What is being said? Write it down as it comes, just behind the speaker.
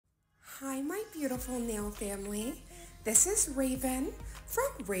Hi, my beautiful nail family. This is Raven from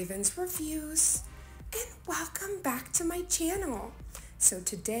Raven's Reviews, and welcome back to my channel. So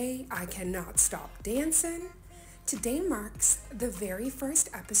today, I cannot stop dancing. Today marks the very first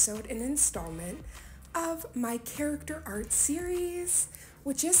episode and installment of my character art series,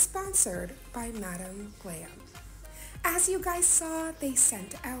 which is sponsored by Madam Glam. As you guys saw, they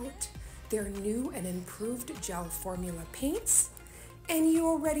sent out their new and improved gel formula paints, and you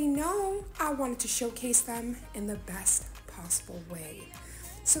already know I wanted to showcase them in the best possible way.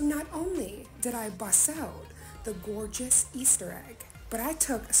 So not only did I bust out the gorgeous Easter egg, but I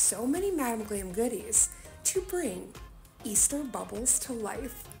took so many Madam Glam goodies to bring Easter bubbles to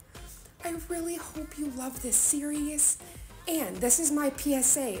life. I really hope you love this series, and this is my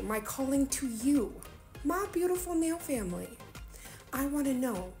PSA, my calling to you, my beautiful nail family. I want to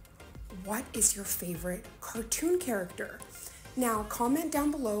know, what is your favorite cartoon character? Now comment down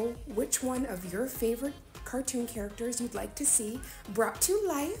below which one of your favorite cartoon characters you'd like to see brought to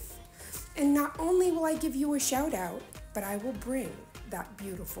life. And not only will I give you a shout out, but I will bring that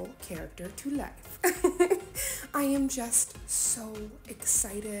beautiful character to life. I am just so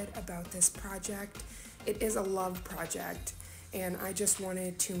excited about this project. It is a love project, and I just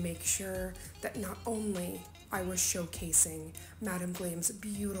wanted to make sure that not only I was showcasing Madam Glam's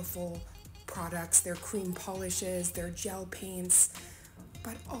beautiful products, their cream polishes, their gel paints,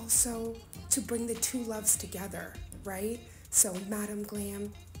 but also to bring the two loves together, right? So Madam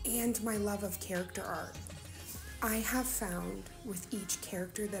Glam and my love of character art. I have found with each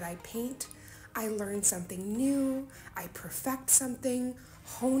character that I paint, I learn something new, I perfect something,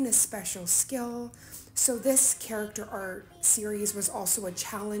 hone a special skill. So this character art series was also a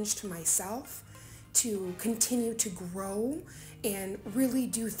challenge to myself to continue to grow and really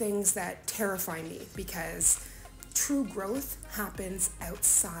do things that terrify me, because true growth happens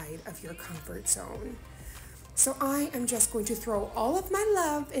outside of your comfort zone. So I am just going to throw all of my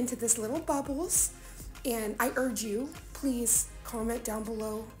love into this little bubbles, and I urge you, please comment down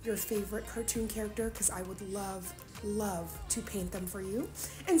below your favorite cartoon character, because I would love to paint them for you,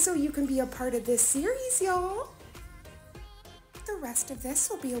 and so you can be a part of this series, y'all. The rest of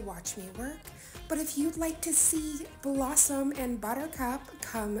this will be a watch me work, but if you'd like to see Blossom and Buttercup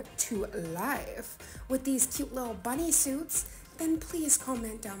come to life with these cute little bunny suits, then please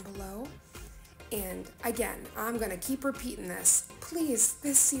comment down below. And again, I'm gonna keep repeating this. Please,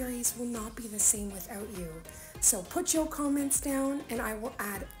 this series will not be the same without you. So put your comments down and I will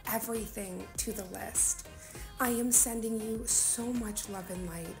add everything to the list. I am sending you so much love and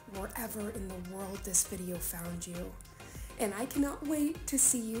light wherever in the world this video found you. And I cannot wait to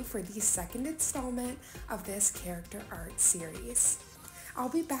see you for the second installment of this character art series. I'll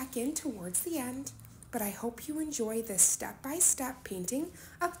be back in towards the end, but I hope you enjoy this step-by-step painting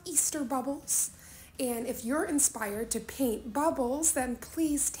of Easter bubbles. And if you're inspired to paint bubbles, then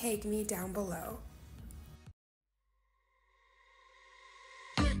please tag me down below.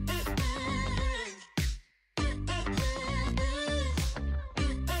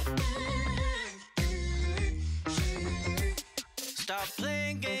 Stop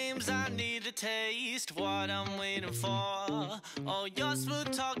playing games, I need a taste of what I'm waiting for. Oh, your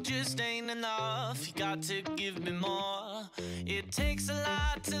smooth talk just ain't enough, you got to give me more. It takes a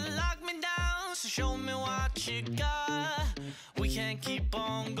lot to lock me down, so show me what you got. We can't keep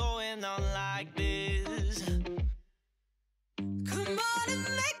on going on like this. Come on and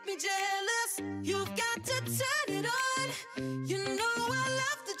make me jealous, you've got to turn it on. You know I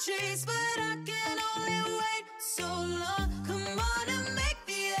love the chase, but I can only wait so long. Come on and make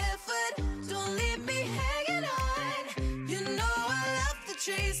the effort, don't leave me hanging on. You know I love the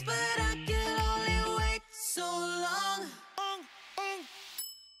chase, but I can only wait so long.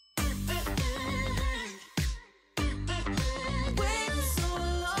 Wait so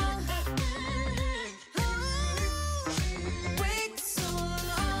long. Wait so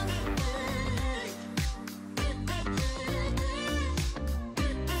long.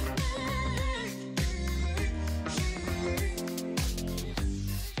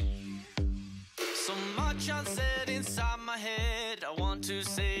 So much unsaid inside my head, I want to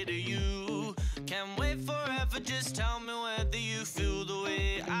say to you. Can't wait forever, just tell me whether you feel the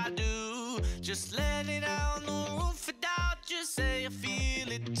way I do. Just let it out, no room for doubt, just say I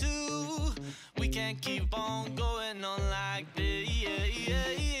feel it too. We can't keep on going on like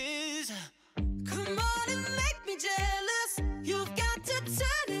this. Come on and make me jealous, you've got to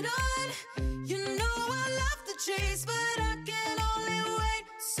turn it on. You know I love the chase, but I can only wait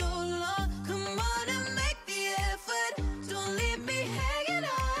so long. Come on and make the effort, don't leave me hanging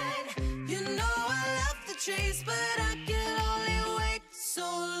on. You know I love the chase, but I can only wait so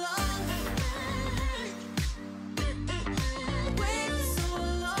long.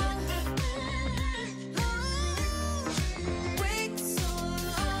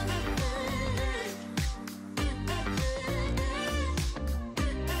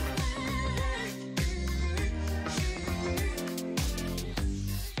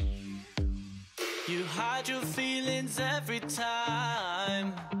 hide your feelings every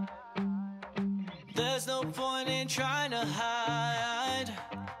time. There's no point in trying to hide.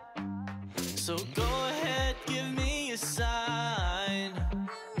 So go ahead, give me a sign.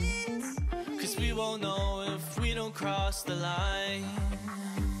 'Cause we won't know if we don't cross the line.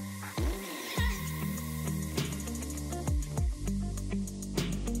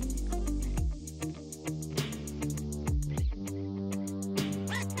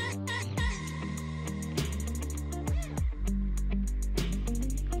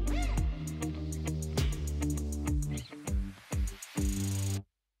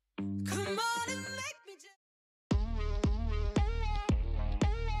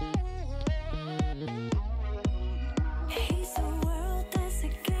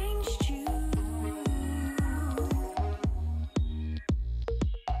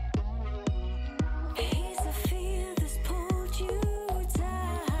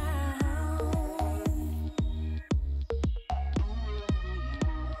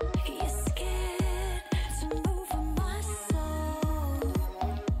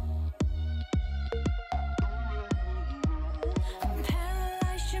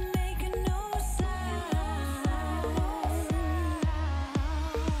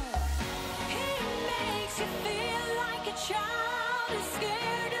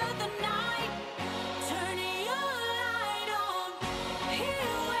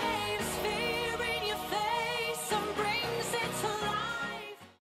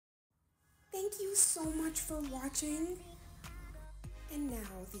 Thank you so much for watching. And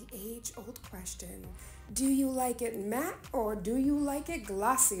now the age-old question, do you like it matte or do you like it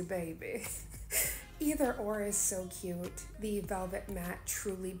glossy, baby? Either or is so cute. The velvet matte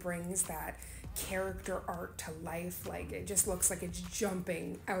truly brings that character art to life. Like, it just looks like it's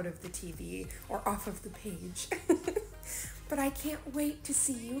jumping out of the TV or off of the page. But I can't wait to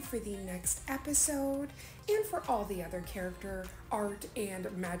see you for the next episode and for all the other character art and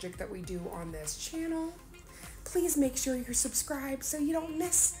magic that we do on this channel. Please make sure you're subscribed so you don't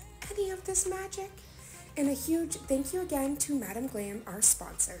miss any of this magic. And a huge thank you again to Madam Glam, our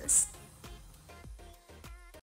sponsors.